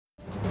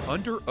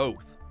Under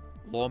oath,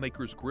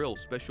 lawmakers grill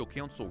special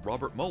counsel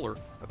Robert Mueller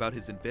about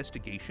his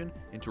investigation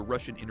into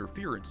Russian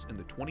interference in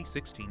the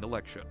 2016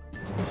 election.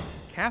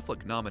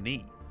 Catholic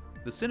nominee.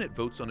 The Senate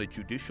votes on a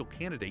judicial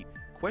candidate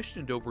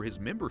questioned over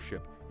his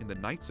membership in the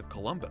Knights of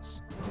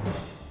Columbus.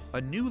 A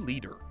new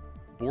leader.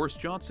 Boris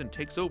Johnson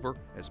takes over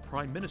as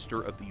Prime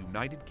Minister of the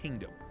United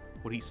Kingdom.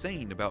 What he's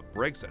saying about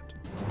Brexit.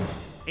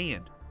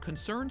 And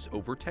concerns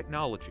over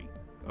technology.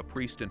 A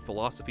priest and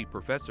philosophy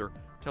professor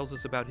tells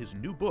us about his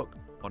new book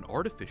on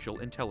artificial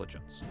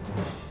intelligence.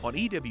 On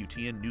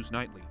EWTN News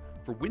Nightly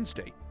for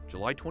Wednesday,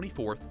 July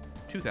 24th,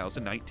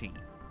 2019.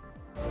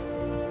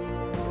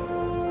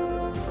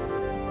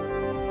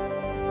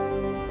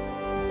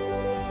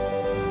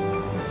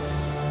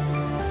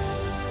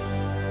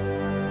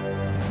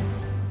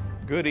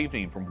 Good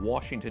evening from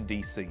Washington,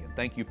 D.C., and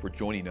thank you for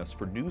joining us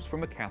for News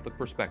from a Catholic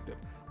Perspective.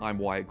 I'm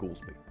Wyatt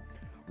Goolsby.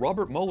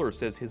 Robert Mueller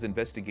says his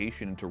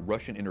investigation into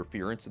Russian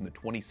interference in the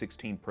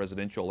 2016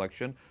 presidential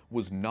election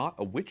was not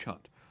a witch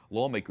hunt.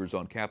 Lawmakers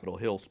on Capitol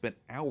Hill spent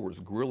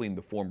hours grilling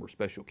the former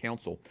special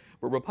counsel,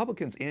 but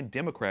Republicans and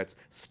Democrats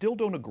still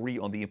don't agree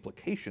on the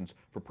implications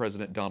for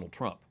President Donald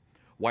Trump.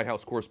 White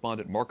House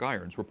correspondent Mark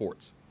Irons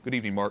reports. Good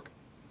evening, Mark.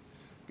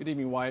 Good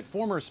evening, Wyatt.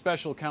 Former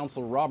special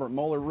counsel Robert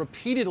Mueller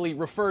repeatedly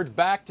referred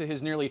back to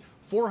his nearly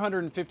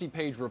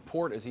 450-page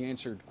report as he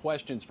answered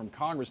questions from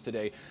Congress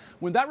today.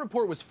 When that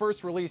report was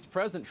first released,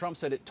 President Trump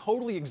said it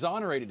totally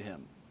exonerated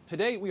him.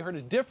 Today, we heard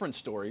a different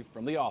story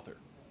from the author.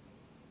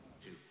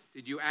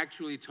 Did you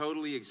actually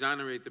totally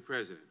exonerate the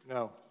president?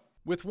 No.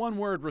 With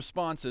one-word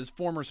responses,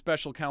 former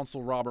special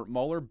counsel Robert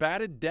Mueller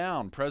batted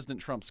down President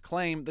Trump's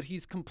claim that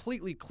he's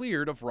completely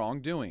cleared of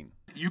wrongdoing.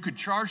 You could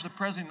charge the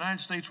President of the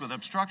United States with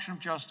obstruction of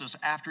justice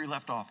after he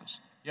left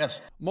office. Yes.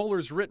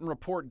 Mueller's written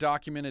report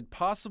documented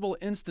possible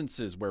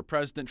instances where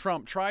President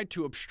Trump tried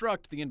to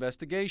obstruct the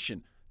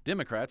investigation.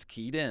 Democrats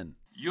keyed in.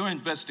 Your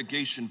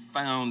investigation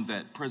found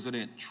that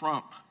President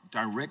Trump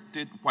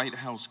directed White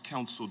House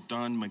counsel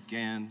Don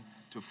McGahn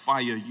to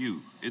fire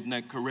you. Isn't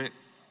that correct?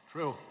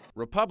 True.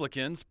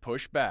 Republicans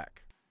push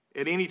back.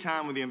 At any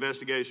time with the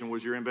investigation,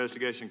 was your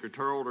investigation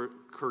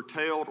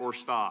curtailed or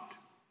stopped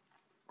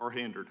or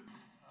hindered?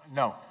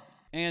 No.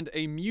 And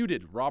a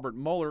muted Robert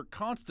Mueller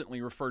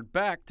constantly referred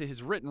back to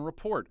his written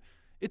report.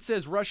 It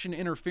says Russian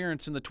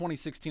interference in the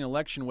 2016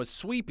 election was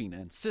sweeping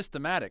and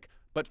systematic,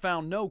 but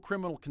found no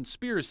criminal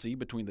conspiracy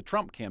between the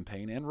Trump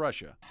campaign and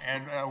Russia.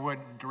 And I would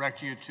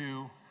direct you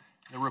to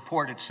the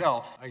report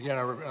itself. Again,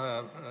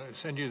 I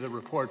send you the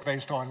report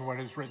based on what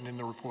is written in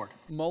the report.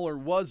 Mueller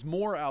was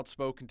more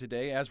outspoken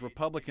today as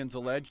Republicans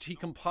alleged he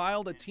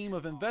compiled a team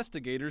of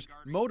investigators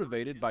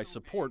motivated by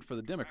support for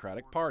the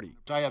Democratic Party.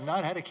 I have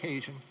not had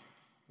occasion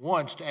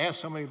once to ask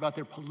somebody about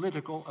their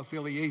political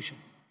affiliation.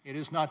 It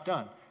is not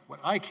done. What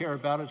I care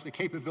about is the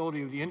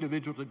capability of the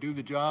individual to do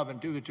the job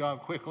and do the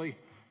job quickly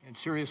and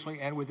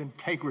seriously and with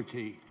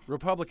integrity.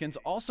 Republicans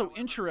also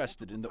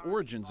interested in the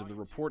origins of the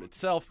report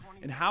itself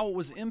and how it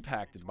was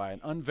impacted by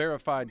an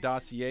unverified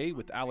dossier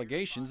with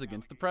allegations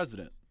against the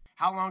president.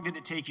 How long did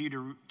it take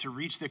you to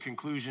reach the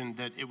conclusion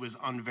that it was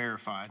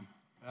unverified?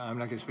 I'm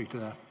not going to speak to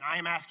that. I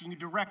am asking you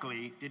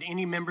directly, did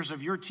any members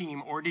of your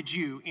team or did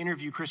you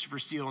interview Christopher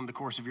Steele in the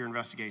course of your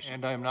investigation?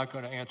 And I am not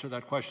going to answer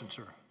that question,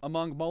 sir.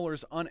 Among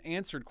Mueller's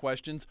unanswered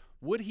questions,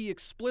 would he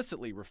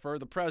explicitly refer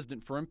the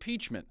president for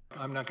impeachment?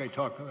 I'm not going to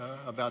talk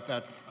about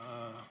that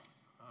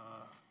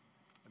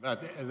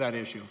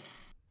issue.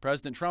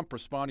 President Trump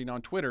responding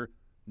on Twitter,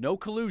 no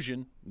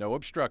collusion, no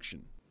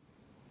obstruction.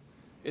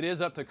 It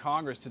is up to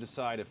Congress to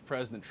decide if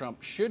President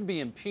Trump should be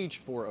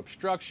impeached for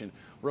obstruction.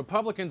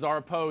 Republicans are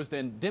opposed,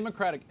 and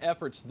Democratic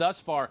efforts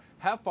thus far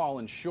have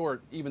fallen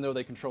short, even though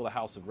they control the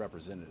House of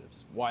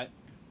Representatives. Wyatt?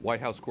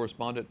 White House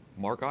correspondent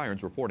Mark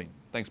Irons reporting.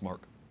 Thanks,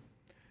 Mark.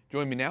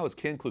 Joining me now is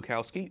Ken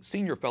Klukowski,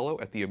 Senior Fellow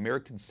at the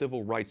American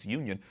Civil Rights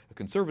Union, a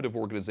conservative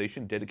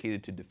organization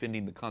dedicated to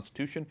defending the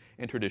Constitution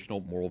and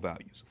traditional moral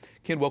values.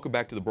 Ken, welcome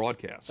back to the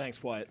broadcast.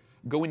 Thanks, Wyatt.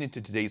 Going into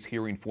today's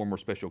hearing, former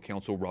special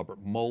counsel Robert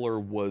Mueller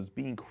was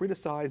being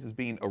criticized as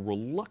being a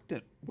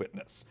reluctant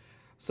witness.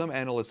 Some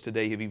analysts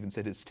today have even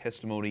said his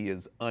testimony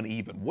is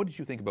uneven. What did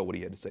you think about what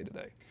he had to say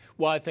today?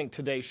 Well, I think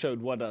today showed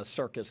what a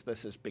circus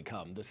this has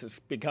become. This has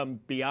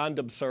become beyond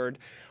absurd.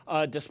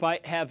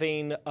 Despite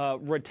having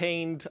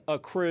retained a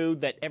crew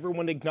that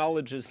everyone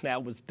acknowledges now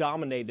was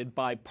dominated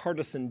by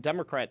partisan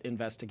Democrat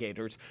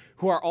investigators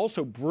who are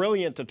also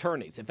brilliant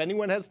attorneys. If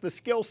anyone has the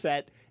skill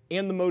set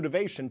and the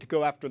motivation to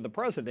go after the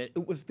president,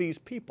 it was these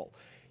people.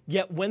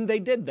 Yet when they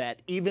did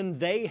that, even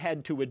they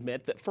had to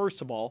admit that,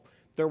 first of all,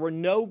 there were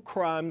no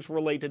crimes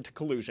related to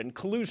collusion.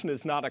 Collusion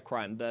is not a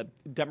crime. The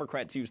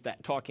Democrats use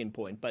that talking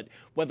point. But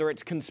whether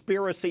it's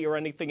conspiracy or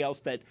anything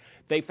else, that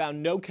they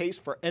found no case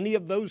for any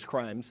of those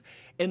crimes.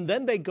 And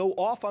then they go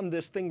off on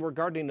this thing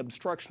regarding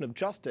obstruction of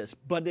justice,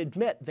 but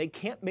admit they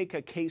can't make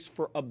a case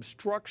for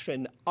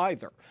obstruction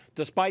either,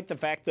 despite the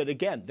fact that,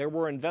 again, there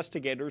were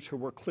investigators who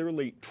were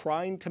clearly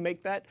trying to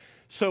make that.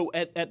 So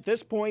at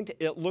this point,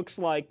 it looks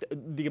like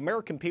the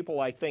American people,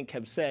 I think,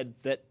 have said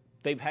that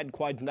they've had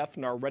quite enough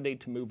and are ready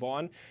to move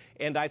on.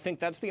 And I think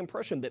that's the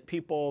impression that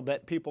people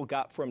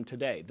got from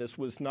today. This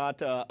was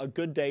not a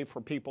good day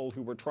for people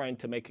who were trying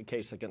to make a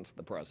case against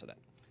the president.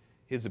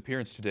 His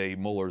appearance today,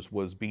 Mueller's,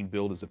 was being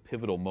billed as a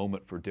pivotal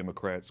moment for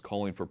Democrats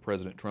calling for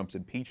President Trump's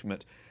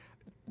impeachment.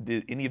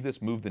 Did any of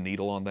this move the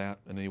needle on that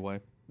in any way?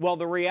 Well,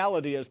 the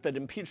reality is that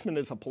impeachment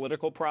is a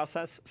political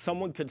process.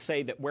 Someone could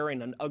say that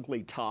wearing an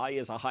ugly tie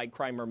is a high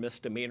crime or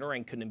misdemeanor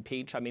and can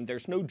impeach. I mean,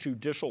 there's no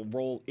judicial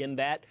role in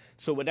that.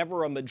 So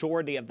whatever a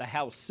majority of the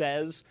House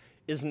says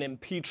is an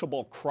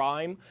impeachable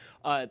crime,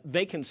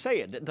 they can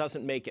say it. It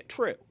doesn't make it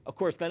true. Of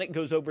course, then it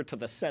goes over to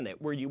the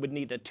Senate, where you would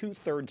need a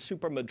 2/3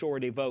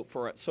 supermajority vote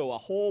for it. So a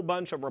whole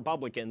bunch of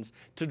Republicans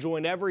to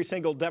join every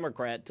single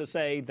Democrat to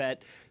say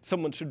that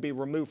someone should be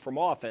removed from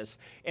office.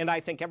 And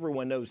I think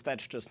everyone knows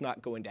that's just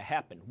not going to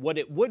happen. What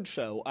it would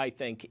show, I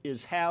think,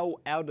 is how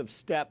out of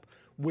step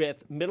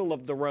with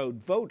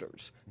middle-of-the-road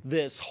voters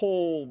this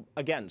whole,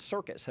 again,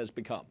 circus has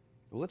become.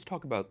 Well, let's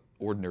talk about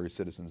ordinary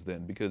citizens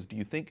then, because do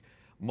you think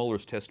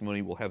Mueller's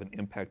testimony will have an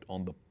impact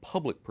on the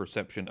public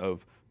perception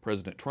of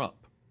President Trump?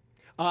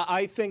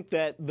 I think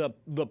that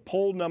the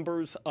poll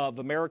numbers of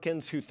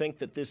Americans who think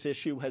that this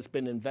issue has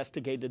been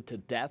investigated to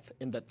death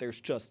and that there's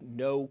just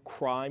no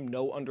crime,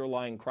 no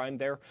underlying crime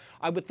there,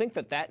 I would think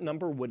that that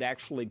number would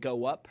actually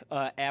go up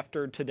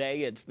after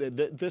today.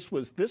 This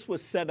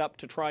was set up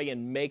to try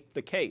and make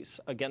the case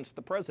against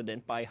the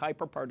president by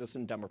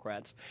hyperpartisan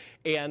Democrats,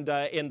 and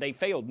they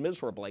failed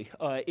miserably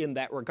in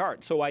that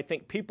regard. So I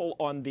think people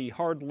on the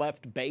hard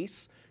left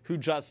base who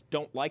just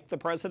don't like the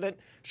president,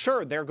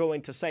 sure, they're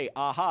going to say,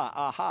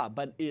 aha,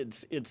 but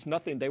it's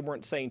nothing they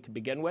weren't saying to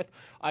begin with.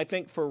 I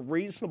think for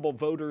reasonable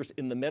voters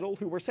in the middle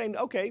who were saying,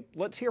 okay,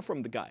 let's hear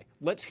from the guy.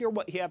 Let's hear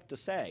what he has to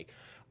say.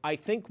 I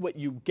think what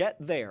you get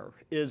there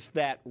is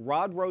that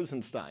Rod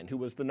Rosenstein, who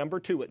was the number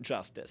 2 at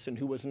Justice and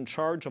who was in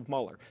charge of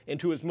Mueller,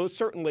 and who is most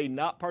certainly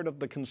not part of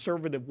the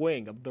conservative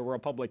wing of the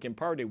Republican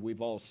Party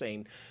we've all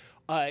seen,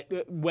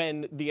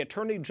 when the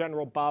Attorney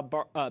General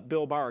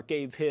Bill Barr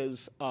gave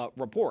his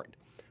report,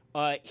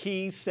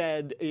 he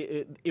said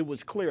it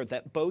was clear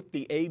that both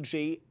the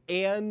AG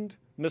and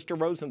Mr.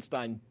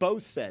 Rosenstein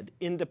both said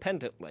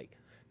independently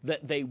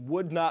that they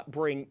would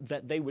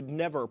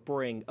never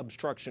bring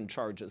obstruction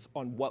charges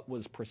on what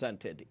was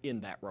presented in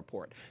that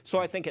report. So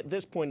I think at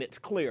this point it's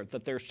clear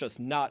that there's just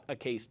not a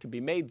case to be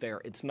made there.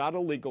 It's not a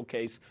legal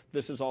case.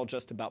 This is all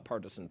just about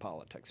partisan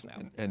politics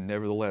now. And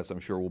nevertheless,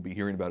 I'm sure we'll be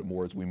hearing about it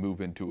more as we move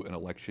into an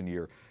election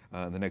year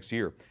the next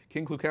year.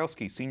 Ken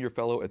Klukowski, Senior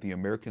Fellow at the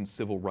American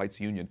Civil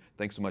Rights Union.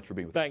 Thanks so much for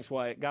being with us. Thanks,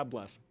 Wyatt. God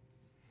bless.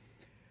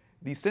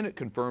 The Senate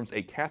confirms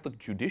a Catholic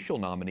judicial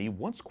nominee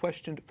once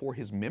questioned for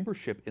his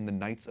membership in the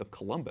Knights of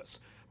Columbus.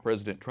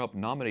 President Trump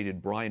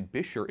nominated Brian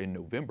Bisher in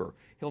November.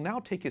 He'll now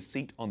take his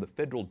seat on the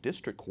federal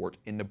district court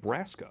in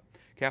Nebraska.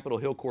 Capitol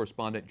Hill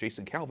correspondent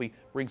Jason Calvi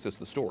brings us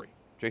the story.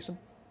 Jason?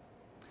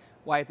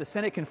 Wyatt, the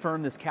Senate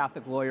confirmed this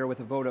Catholic lawyer with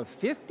a vote of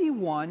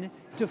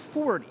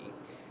 51-40.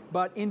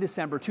 But in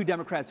December, 2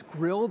 Democrats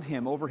grilled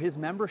him over his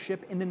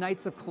membership in the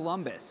Knights of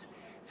Columbus.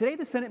 Today,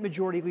 the Senate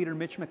Majority Leader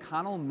Mitch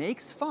McConnell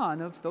makes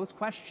fun of those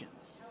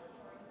questions.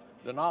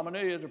 The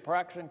nominee is a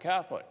practicing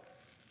Catholic.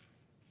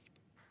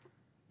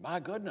 My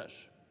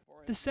goodness.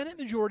 The Senate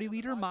Majority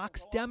Leader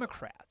mocks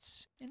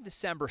Democrats. In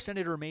December,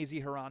 Senator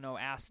Mazie Hirono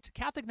asked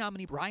Catholic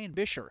nominee Brian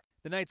Bisher.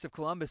 The Knights of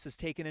Columbus has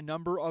taken a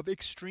number of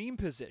extreme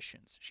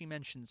positions. She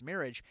mentions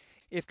marriage.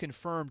 If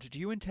confirmed, do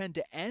you intend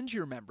to end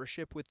your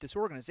membership with this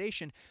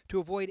organization to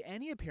avoid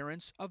any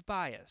appearance of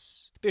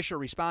bias? Bisher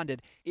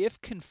responded,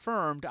 if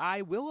confirmed,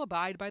 I will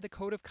abide by the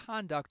code of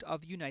conduct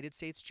of the United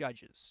States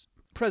judges.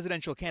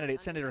 Presidential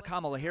candidate Senator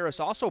Kamala Harris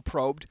also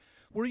probed,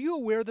 were you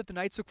aware that the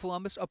Knights of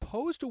Columbus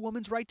opposed a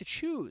woman's right to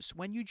choose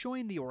when you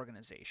joined the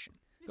organization?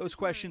 Those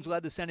questions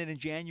led the Senate in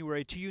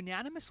January to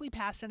unanimously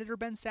pass Senator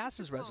Ben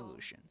Sass's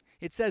resolution.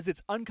 It says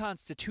it's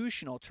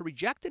unconstitutional to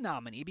reject a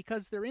nominee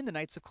because they're in the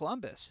Knights of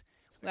Columbus.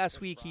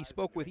 Last week, he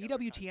spoke with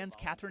EWTN's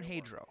Catherine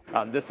Hadro.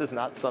 This is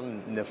not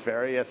some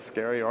nefarious,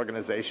 scary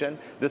organization.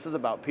 This is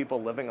about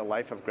people living a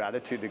life of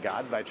gratitude to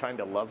God by trying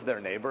to love their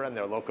neighbor and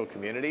their local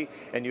community.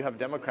 And you have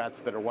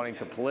Democrats that are wanting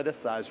to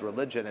politicize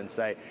religion and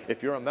say,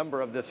 if you're a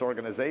member of this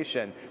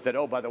organization that,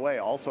 oh, by the way,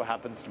 also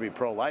happens to be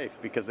pro-life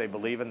because they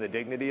believe in the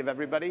dignity of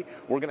everybody,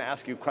 we're going to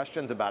ask you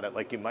questions about it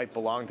like you might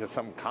belong to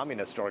some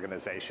communist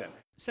organization.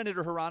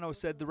 Senator Hirono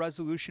said the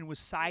resolution was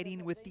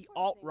siding with the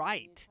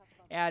alt-right,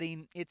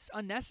 adding it's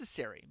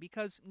unnecessary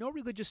because no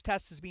religious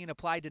test is being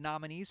applied to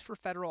nominees for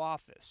federal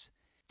office.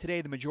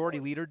 Today, the majority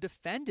leader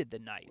defended the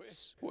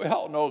Knights. We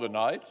all know the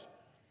Knights,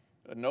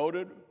 a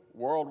noted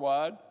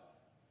worldwide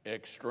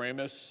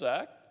extremist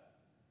sect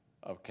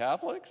of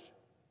Catholics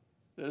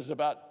that is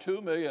about 2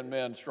 million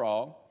men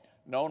strong,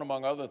 known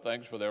among other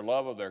things for their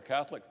love of their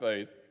Catholic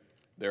faith,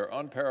 their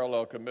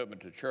unparalleled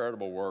commitment to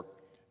charitable work,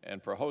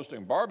 and for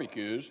hosting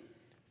barbecues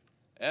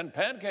and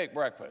pancake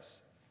breakfasts.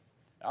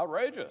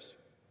 Outrageous.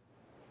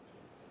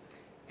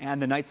 And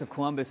the Knights of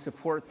Columbus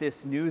support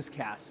this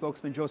newscast.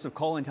 Spokesman Joseph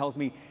Cullen tells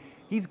me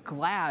He's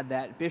glad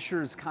that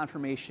Bisher's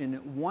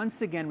confirmation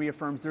once again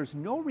reaffirms there's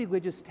no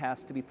religious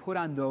test to be put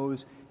on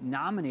those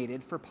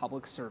nominated for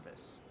public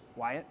service.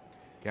 Wyatt?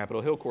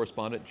 Capitol Hill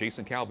correspondent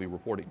Jason Calvi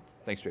reporting.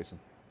 Thanks, Jason.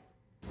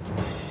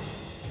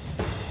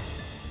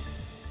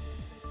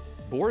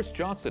 Boris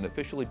Johnson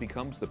officially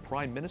becomes the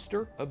Prime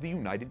Minister of the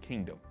United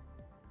Kingdom.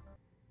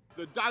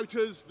 The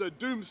doubters, the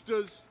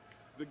doomsters,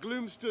 the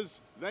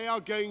gloomsters, they are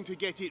going to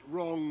get it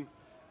wrong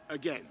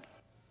again.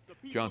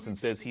 Johnson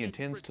says he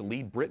intends to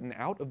lead Britain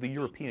out of the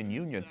European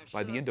Union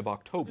by the end of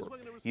October.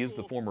 He is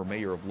the former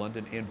mayor of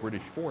London and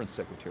British Foreign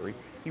Secretary.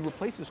 He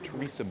replaces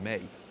Theresa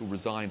May, who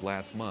resigned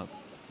last month.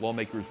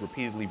 Lawmakers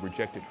repeatedly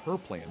rejected her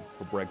plan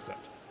for Brexit.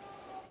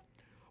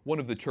 One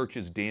of the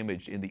churches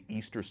damaged in the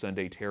Easter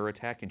Sunday terror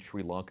attack in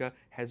Sri Lanka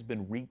has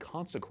been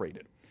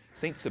reconsecrated.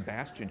 St.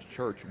 Sebastian's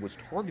Church was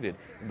targeted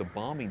in the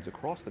bombings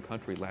across the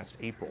country last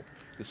April.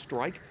 The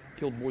strike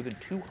killed more than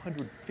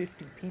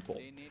 250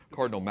 people.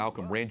 Cardinal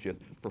Malcolm Ranjith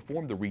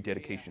performed the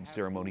rededication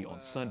ceremony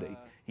on Sunday.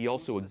 He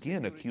also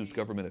again accused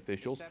government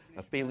officials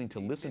of failing to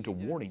listen to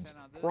warnings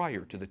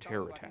prior to the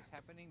terror attack.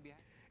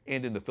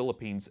 And in the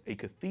Philippines, a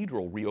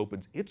cathedral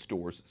reopens its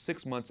doors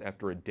 6 months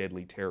after a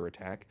deadly terror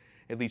attack.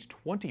 At least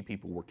 20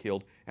 people were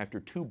killed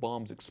after 2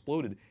 bombs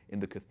exploded in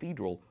the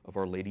Cathedral of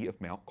Our Lady of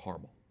Mount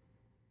Carmel.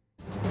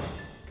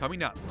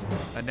 Coming up,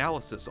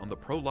 analysis on the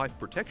pro-life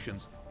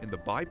protections in the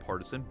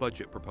bipartisan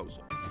budget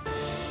proposal.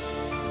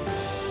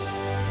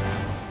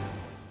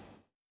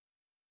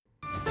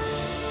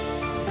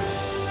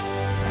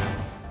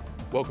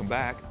 Welcome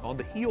back. On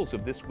the heels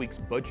of this week's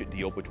budget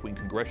deal between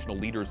congressional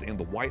leaders and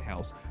the White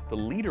House, the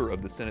leader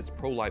of the Senate's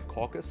pro-life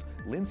caucus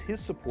lends his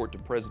support to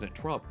President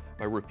Trump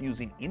by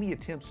refusing any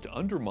attempts to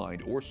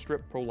undermine or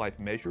strip pro-life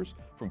measures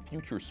from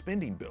future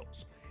spending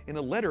bills. In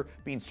a letter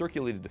being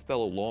circulated to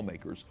fellow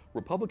lawmakers,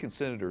 Republican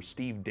Senator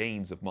Steve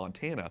Daines of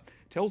Montana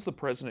tells the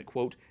president,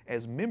 quote,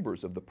 "As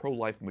members of the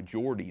pro-life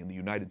majority in the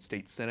United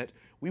States Senate,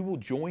 we will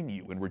join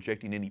you in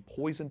rejecting any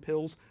poison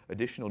pills,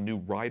 additional new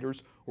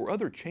riders, or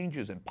other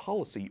changes in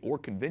policy or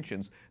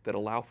conventions that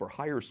allow for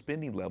higher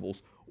spending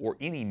levels or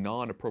any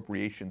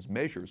non-appropriations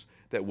measures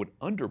that would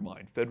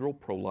undermine federal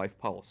pro-life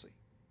policy."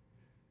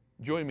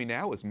 Joining me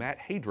now is Matt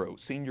Hadro,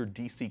 senior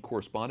D.C.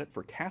 correspondent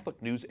for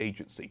Catholic News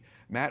Agency.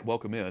 Matt,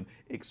 welcome in.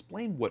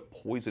 Explain what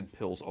poison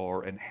pills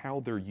are and how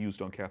they're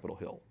used on Capitol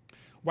Hill.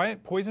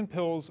 Wyatt, poison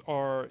pills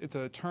it's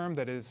a term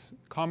that is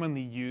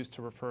commonly used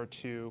to refer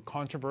to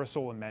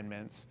controversial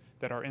amendments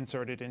that are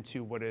inserted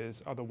into what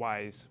is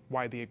otherwise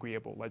widely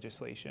agreeable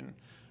legislation,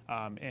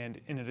 and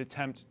in an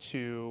attempt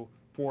to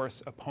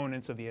force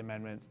opponents of the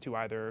amendments to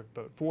either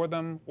vote for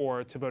them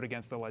or to vote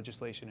against the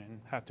legislation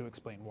and have to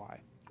explain why.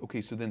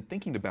 Okay, so then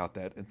thinking about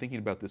that and thinking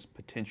about this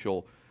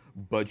potential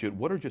budget,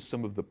 what are just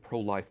some of the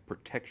pro-life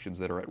protections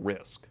that are at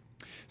risk?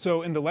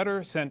 So in the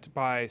letter sent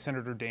by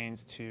Senator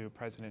Daines to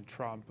President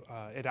Trump,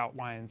 it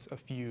outlines a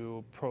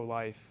few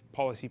pro-life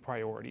policy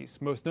priorities,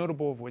 most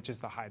notable of which is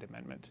the Hyde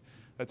Amendment.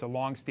 That's a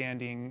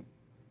long-standing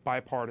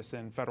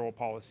bipartisan federal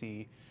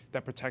policy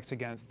that protects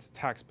against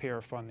taxpayer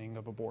funding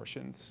of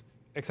abortions,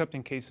 except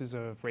in cases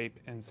of rape,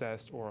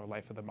 incest, or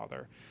life of the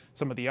mother.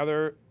 Some of the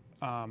other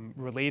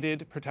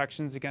related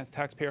protections against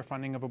taxpayer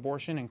funding of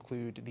abortion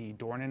include the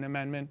Dornan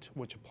Amendment,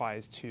 which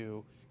applies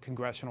to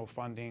congressional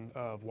funding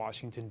of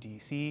Washington,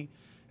 D.C.,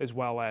 as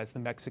well as the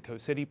Mexico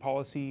City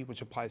policy,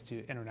 which applies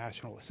to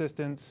international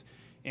assistance,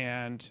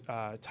 and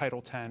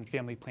Title X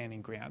family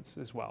planning grants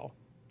as well.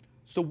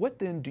 So what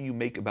then do you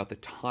make about the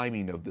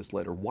timing of this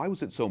letter? Why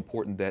was it so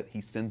important that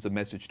he sends a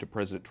message to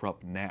President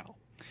Trump now?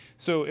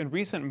 So in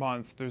recent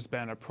months, there's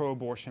been a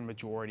pro-abortion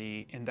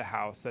majority in the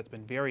House that's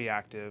been very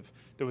active.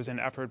 There was an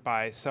effort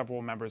by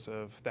several members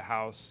of the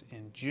House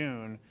in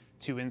June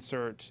to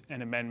insert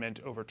an amendment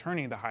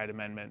overturning the Hyde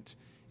Amendment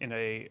in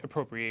an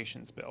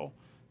appropriations bill.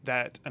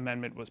 That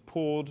amendment was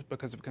pulled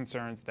because of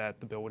concerns that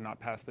the bill would not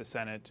pass the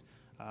Senate.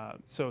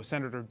 So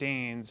Senator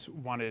Daines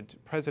wanted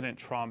President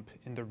Trump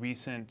in the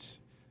recent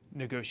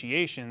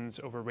negotiations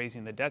over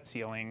raising the debt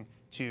ceiling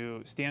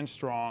to stand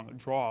strong,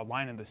 draw a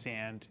line in the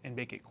sand, and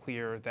make it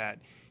clear that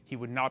he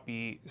would not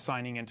be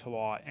signing into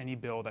law any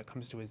bill that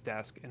comes to his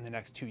desk in the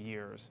next 2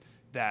 years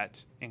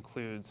that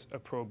includes a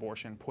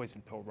pro-abortion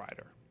poison pill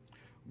rider.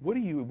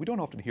 We don't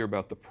often hear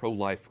about the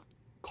pro-life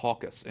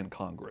caucus in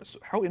Congress.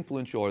 How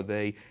influential are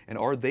they, and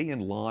are they in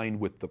line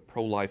with the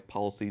pro-life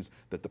policies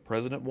that the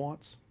president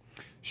wants?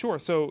 Sure.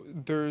 So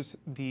there's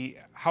the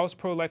House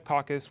Pro-Life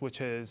Caucus, which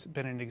has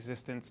been in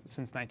existence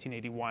since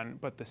 1981,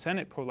 but the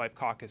Senate Pro-Life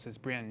Caucus is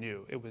brand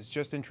new. It was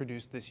just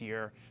introduced this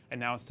year,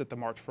 announced at the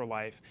March for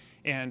Life.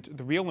 And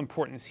the real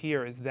importance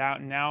here is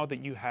that now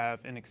that you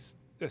have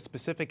a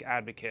specific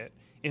advocate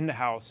in the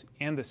House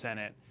and the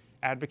Senate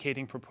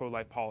advocating for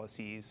pro-life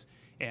policies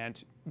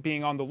and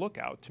being on the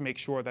lookout to make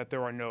sure that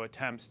there are no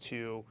attempts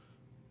to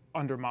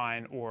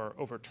undermine or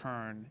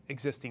overturn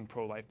existing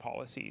pro-life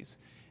policies.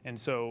 And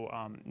so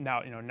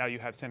now you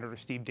have Senator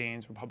Steve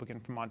Daines, Republican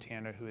from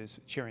Montana, who is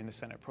chairing the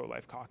Senate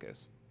Pro-Life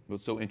Caucus. Well,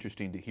 it's so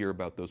interesting to hear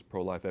about those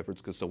pro-life efforts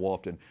because so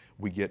often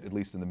we get, at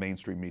least in the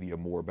mainstream media,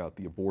 more about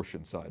the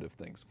abortion side of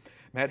things.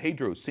 Matt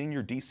Hadro,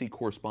 Senior D.C.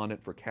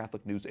 Correspondent for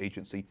Catholic News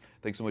Agency.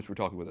 Thanks so much for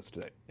talking with us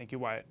today. Thank you,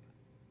 Wyatt.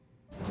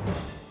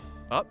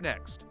 Up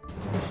next,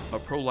 a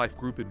pro-life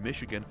group in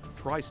Michigan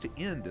tries to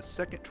end a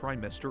second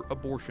trimester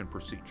abortion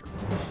procedure.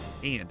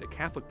 And a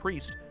Catholic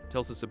priest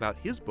tells us about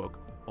his book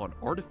on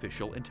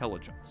artificial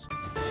intelligence.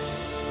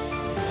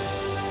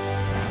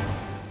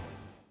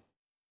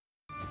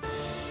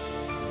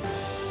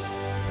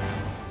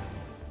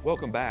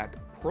 Welcome back.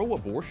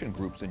 Pro-abortion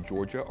groups in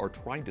Georgia are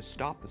trying to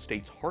stop the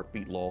state's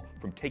heartbeat law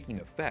from taking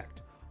effect.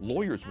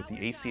 Lawyers with the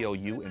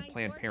ACLU and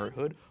Planned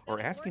Parenthood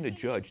are asking a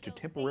judge to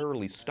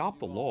temporarily stop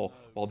the law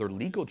while their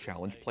legal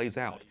challenge plays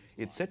out.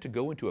 It's set to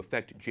go into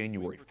effect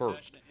January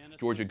 1st.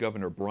 Georgia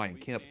Governor Brian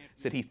Kemp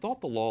said he thought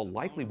the law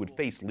likely would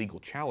face legal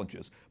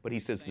challenges, but he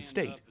says the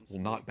state will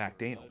not back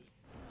down.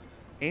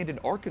 And in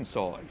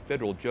Arkansas, a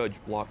federal judge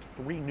blocked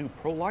 3 new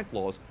pro-life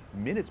laws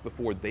minutes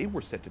before they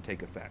were set to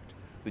take effect.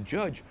 The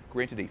judge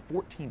granted a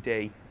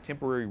 14-day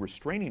temporary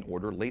restraining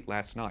order late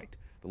last night.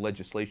 The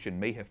legislation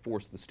may have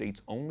forced the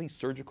state's only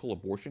surgical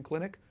abortion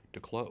clinic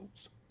to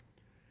close.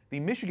 The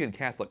Michigan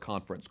Catholic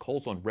Conference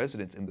calls on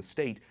residents in the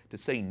state to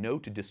say no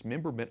to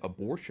dismemberment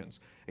abortions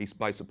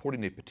by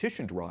supporting a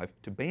petition drive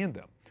to ban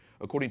them.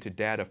 According to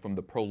data from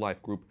the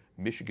pro-life group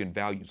Michigan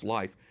Values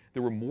Life,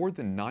 there were more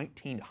than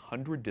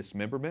 1,900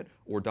 dismemberment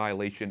or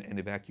dilation and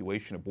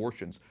evacuation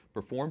abortions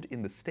performed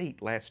in the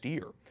state last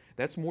year.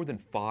 That's more than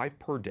 5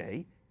 per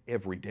day,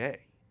 every day.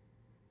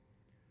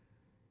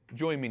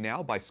 Joining me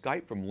now by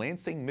Skype from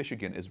Lansing,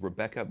 Michigan is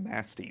Rebecca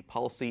Mastey,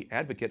 policy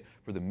advocate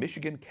for the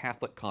Michigan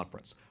Catholic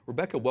Conference.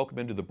 Rebecca, welcome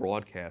into the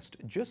broadcast.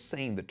 Just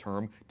saying the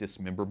term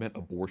dismemberment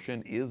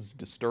abortion is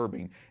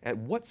disturbing. At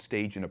what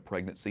stage in a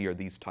pregnancy are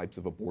these types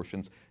of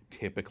abortions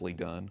typically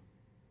done?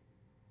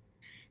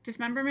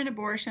 Dismemberment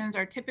abortions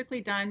are typically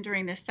done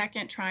during the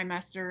second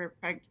trimester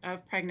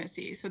of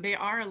pregnancy. So they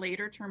are a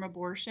later term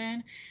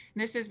abortion.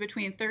 This is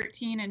between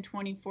 13 and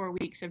 24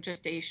 weeks of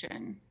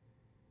gestation.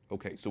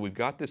 Okay, so we've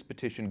got this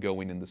petition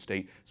going in the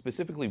state.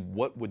 Specifically,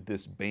 what would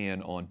this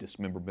ban on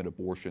dismemberment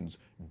abortions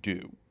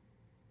do?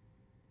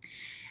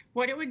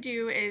 What it would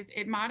do is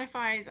it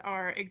modifies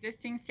our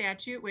existing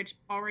statute, which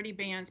already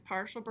bans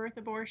partial birth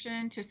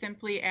abortion, to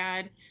simply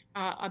add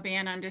a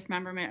ban on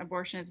dismemberment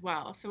abortion as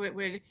well. So it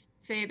would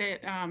say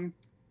that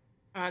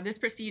this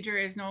procedure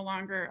is no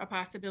longer a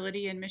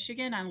possibility in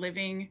Michigan on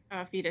living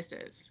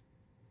fetuses.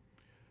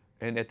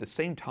 And at the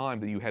same time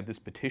that you have this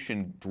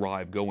petition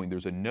drive going,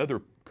 there's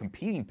another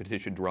competing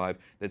petition drive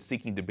that's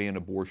seeking to ban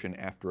abortion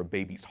after a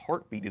baby's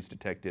heartbeat is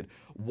detected.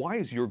 Why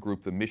is your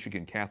group, the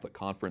Michigan Catholic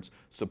Conference,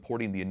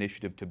 supporting the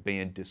initiative to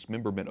ban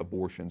dismemberment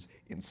abortions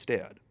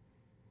instead?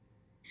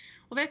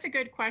 Well, that's a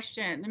good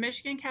question. The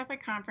Michigan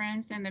Catholic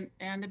Conference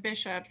and the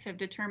bishops have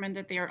determined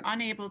that they are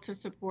unable to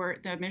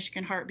support the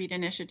Michigan Heartbeat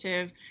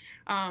Initiative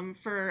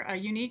for a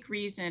unique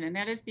reason, and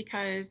that is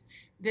because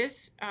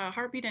this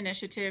Heartbeat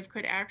Initiative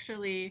could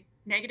actually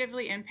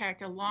negatively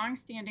impact a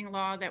long-standing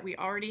law that we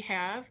already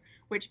have,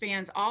 which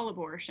bans all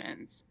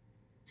abortions.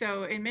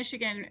 So in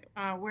Michigan,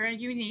 we're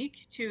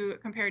unique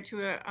compared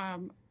to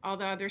all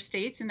the other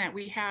states in that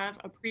we have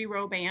a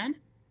pre-Roe ban,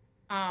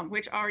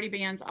 which already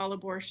bans all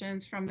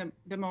abortions from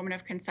the moment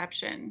of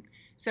conception.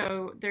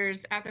 So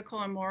there's ethical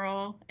and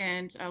moral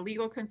and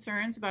legal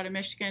concerns about a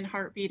Michigan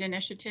Heartbeat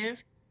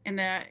Initiative, in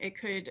that it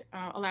could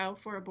allow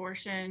for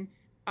abortion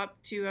up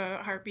to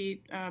a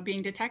heartbeat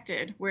being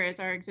detected, whereas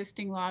our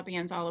existing law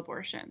bans all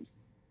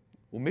abortions.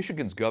 Well,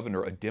 Michigan's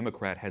governor, a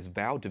Democrat, has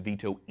vowed to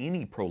veto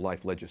any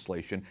pro-life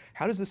legislation.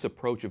 How does this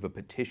approach of a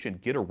petition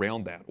get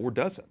around that, or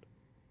does it?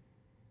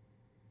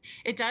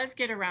 It does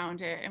get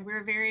around it, and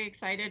we're very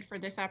excited for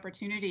this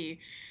opportunity.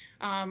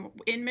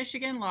 In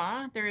Michigan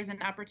law, there is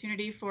an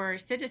opportunity for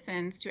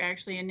citizens to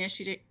actually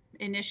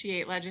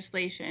initiate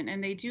legislation,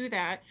 and they do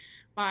that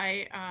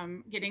by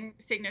getting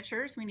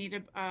signatures. We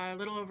need a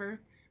little over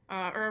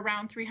or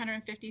around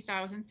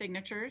 350,000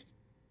 signatures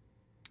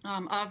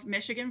of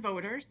Michigan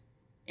voters.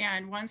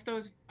 And once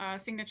those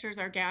signatures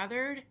are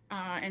gathered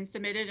and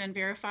submitted and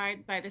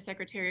verified by the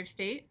Secretary of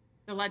State,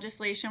 the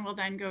legislation will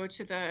then go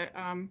to the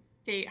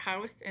State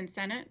House and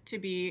Senate to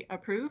be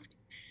approved.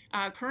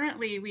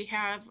 Currently, we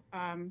have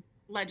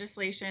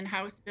legislation,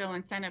 House bill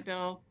and Senate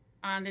bill,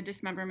 on the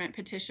dismemberment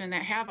petition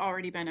that have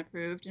already been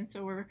approved. And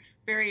so we're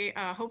very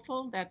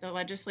hopeful that the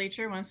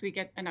legislature, once we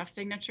get enough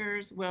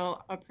signatures,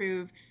 will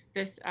approve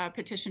this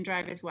petition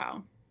drive as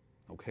well.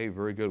 Okay,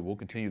 very good. We'll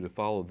continue to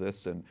follow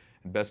this, and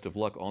best of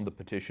luck on the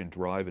petition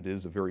drive. It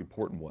is a very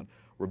important one.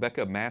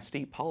 Rebecca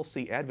Mastey,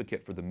 policy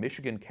advocate for the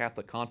Michigan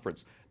Catholic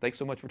Conference. Thanks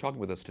so much for talking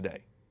with us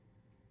today.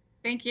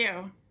 Thank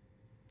you.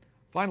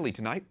 Finally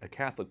tonight, a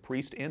Catholic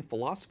priest and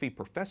philosophy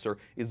professor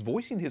is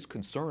voicing his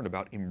concern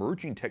about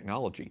emerging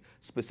technology,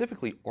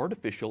 specifically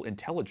artificial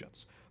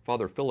intelligence.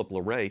 Father Philip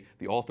Larray,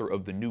 the author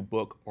of the new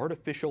book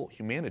Artificial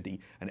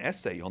Humanity, an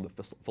essay on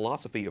the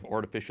philosophy of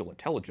artificial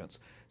intelligence,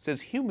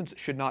 says humans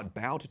should not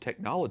bow to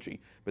technology,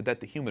 but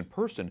that the human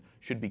person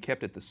should be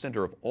kept at the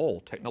center of all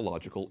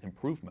technological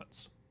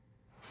improvements.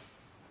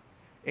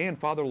 And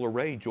Father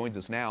Larray joins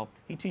us now.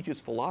 He teaches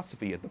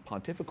philosophy at the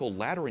Pontifical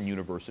Lateran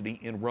University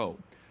in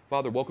Rome.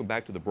 Father, welcome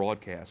back to the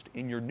broadcast.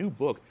 In your new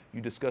book,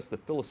 you discuss the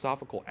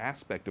philosophical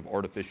aspect of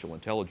artificial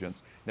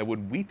intelligence. Now,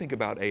 when we think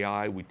about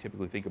AI, we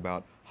typically think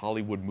about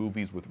Hollywood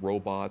movies with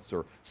robots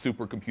or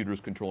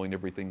supercomputers controlling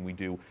everything we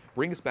do.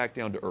 Bring us back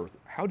down to earth.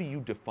 How do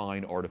you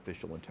define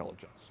artificial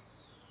intelligence?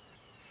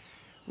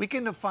 We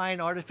can define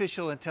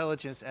artificial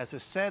intelligence as a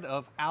set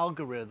of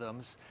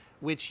algorithms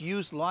which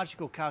use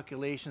logical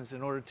calculations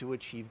in order to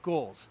achieve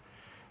goals.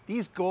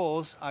 These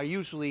goals are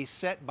usually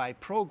set by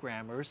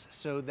programmers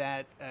so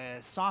that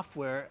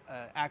software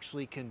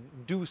actually can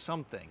do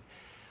something.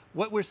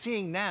 What we're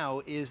seeing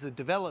now is the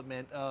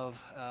development of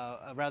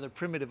a rather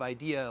primitive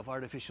idea of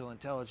artificial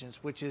intelligence,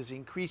 which is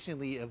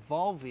increasingly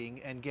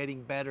evolving and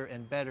getting better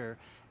and better,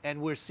 and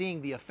we're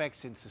seeing the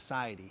effects in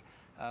society.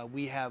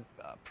 We have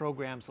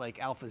programs like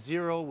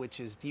AlphaZero, which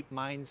is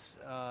DeepMind's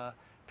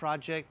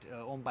project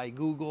owned by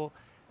Google.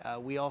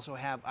 We also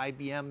have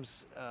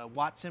IBM's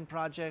Watson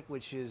project,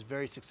 which is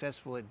very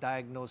successful at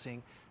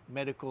diagnosing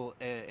medical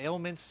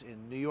ailments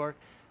in New York.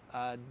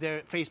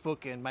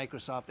 Facebook and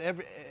Microsoft,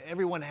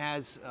 everyone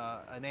has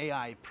an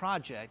AI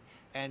project,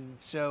 and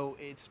so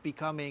it's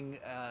becoming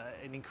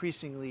an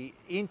increasingly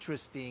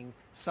interesting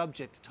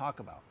subject to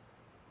talk about.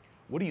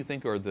 What do you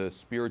think are the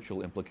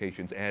spiritual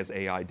implications as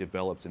AI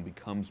develops and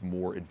becomes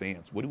more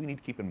advanced? What do we need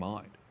to keep in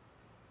mind?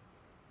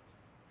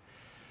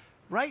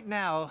 Right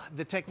now,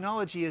 the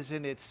technology is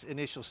in its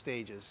initial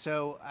stages.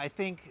 So I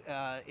think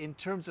in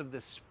terms of the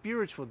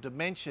spiritual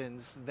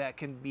dimensions that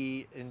can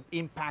be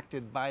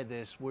impacted by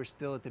this, we're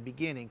still at the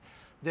beginning.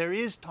 There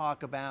is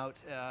talk about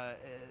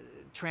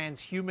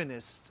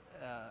transhumanist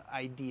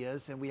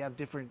ideas, and we have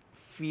different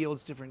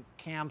fields, different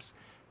camps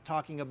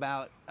talking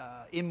about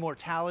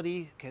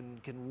immortality.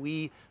 Can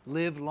we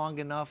live long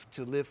enough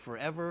to live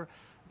forever?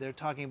 They're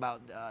talking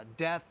about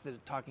death, they're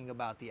talking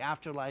about the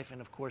afterlife,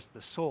 and of course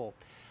the soul.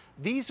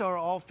 These are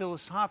all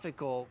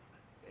philosophical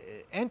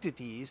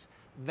entities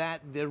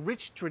that the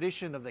rich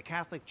tradition of the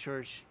Catholic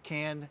Church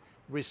can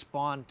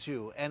respond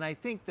to. And I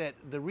think that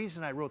the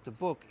reason I wrote the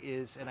book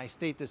is, and I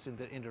state this in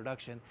the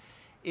introduction,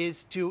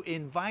 is to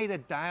invite a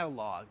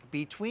dialogue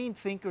between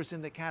thinkers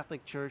in the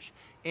Catholic Church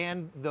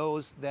and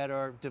those that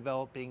are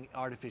developing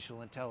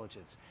artificial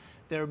intelligence.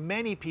 There are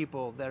many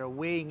people that are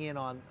weighing in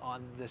on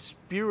the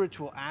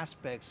spiritual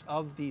aspects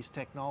of these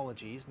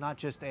technologies, not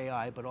just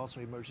AI, but also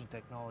emerging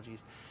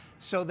technologies,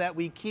 so that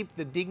we keep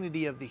the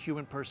dignity of the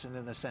human person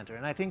in the center.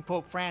 And I think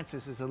Pope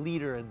Francis is a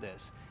leader in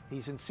this.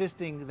 He's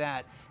insisting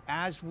that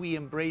as we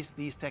embrace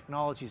these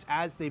technologies,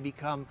 as they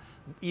become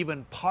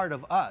even part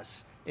of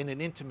us in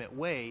an intimate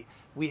way,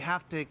 we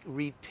have to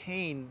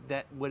retain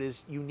that what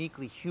is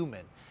uniquely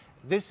human.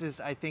 This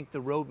is, I think,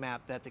 the roadmap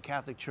that the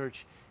Catholic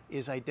Church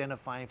is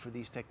identifying for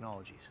these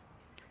technologies.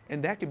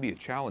 And that can be a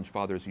challenge,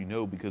 Father, as you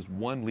know, because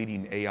one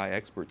leading AI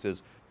expert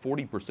says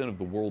 40% of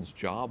the world's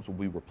jobs will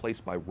be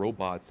replaced by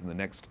robots in the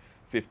next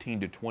 15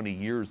 to 20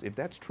 years. If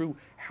that's true,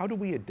 how do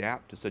we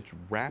adapt to such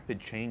rapid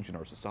change in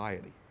our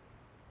society?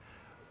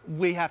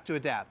 We have to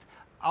adapt.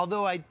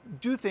 Although I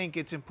do think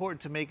it's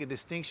important to make a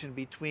distinction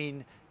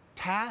between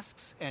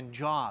tasks and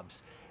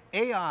jobs.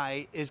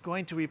 AI is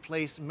going to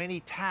replace many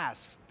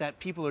tasks that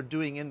people are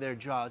doing in their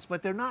jobs,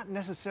 but they're not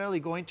necessarily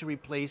going to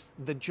replace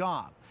the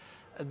job.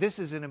 This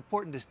is an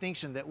important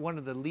distinction that one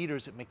of the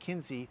leaders at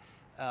McKinsey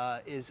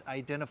is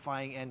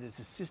identifying and is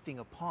insisting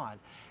upon.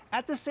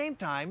 At the same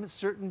time,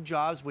 certain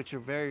jobs which are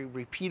very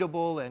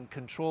repeatable and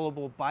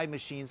controllable by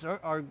machines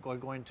are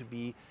going to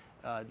be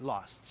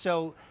lost.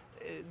 So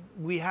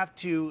we have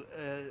to,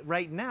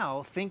 right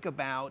now, think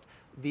about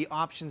the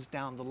options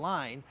down the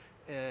line.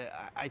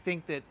 I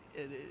think that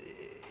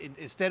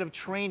instead of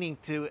training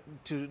to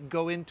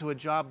go into a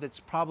job that's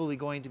probably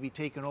going to be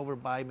taken over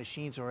by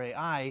machines or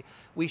AI,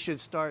 we should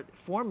start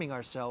forming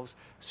ourselves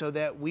so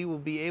that we will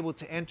be able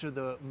to enter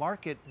the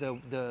market,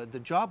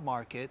 the job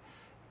market,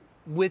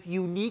 with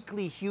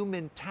uniquely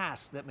human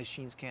tasks that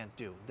machines can't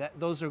do.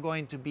 Those are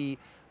going to be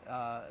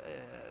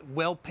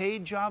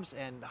well-paid jobs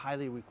and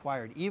highly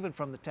required, even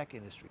from the tech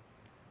industry.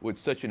 Well,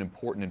 it's such an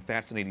important and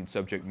fascinating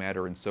subject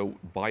matter, and so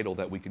vital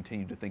that we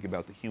continue to think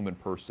about the human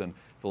person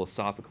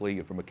philosophically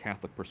and from a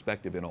Catholic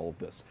perspective in all of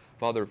this.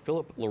 Father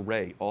Philip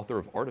Larray, author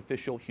of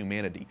Artificial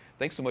Humanity,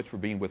 thanks so much for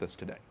being with us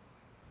today.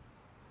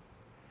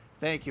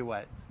 Thank you,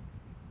 Wyatt.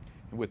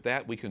 And with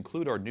that, we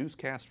conclude our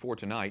newscast for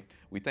tonight.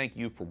 We thank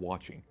you for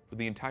watching. For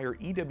the entire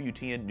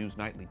EWTN News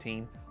Nightly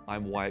team,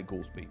 I'm Wyatt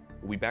Goolsby.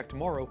 We'll be back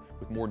tomorrow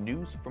with more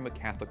news from a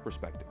Catholic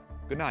perspective.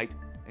 Good night,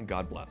 and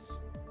God bless.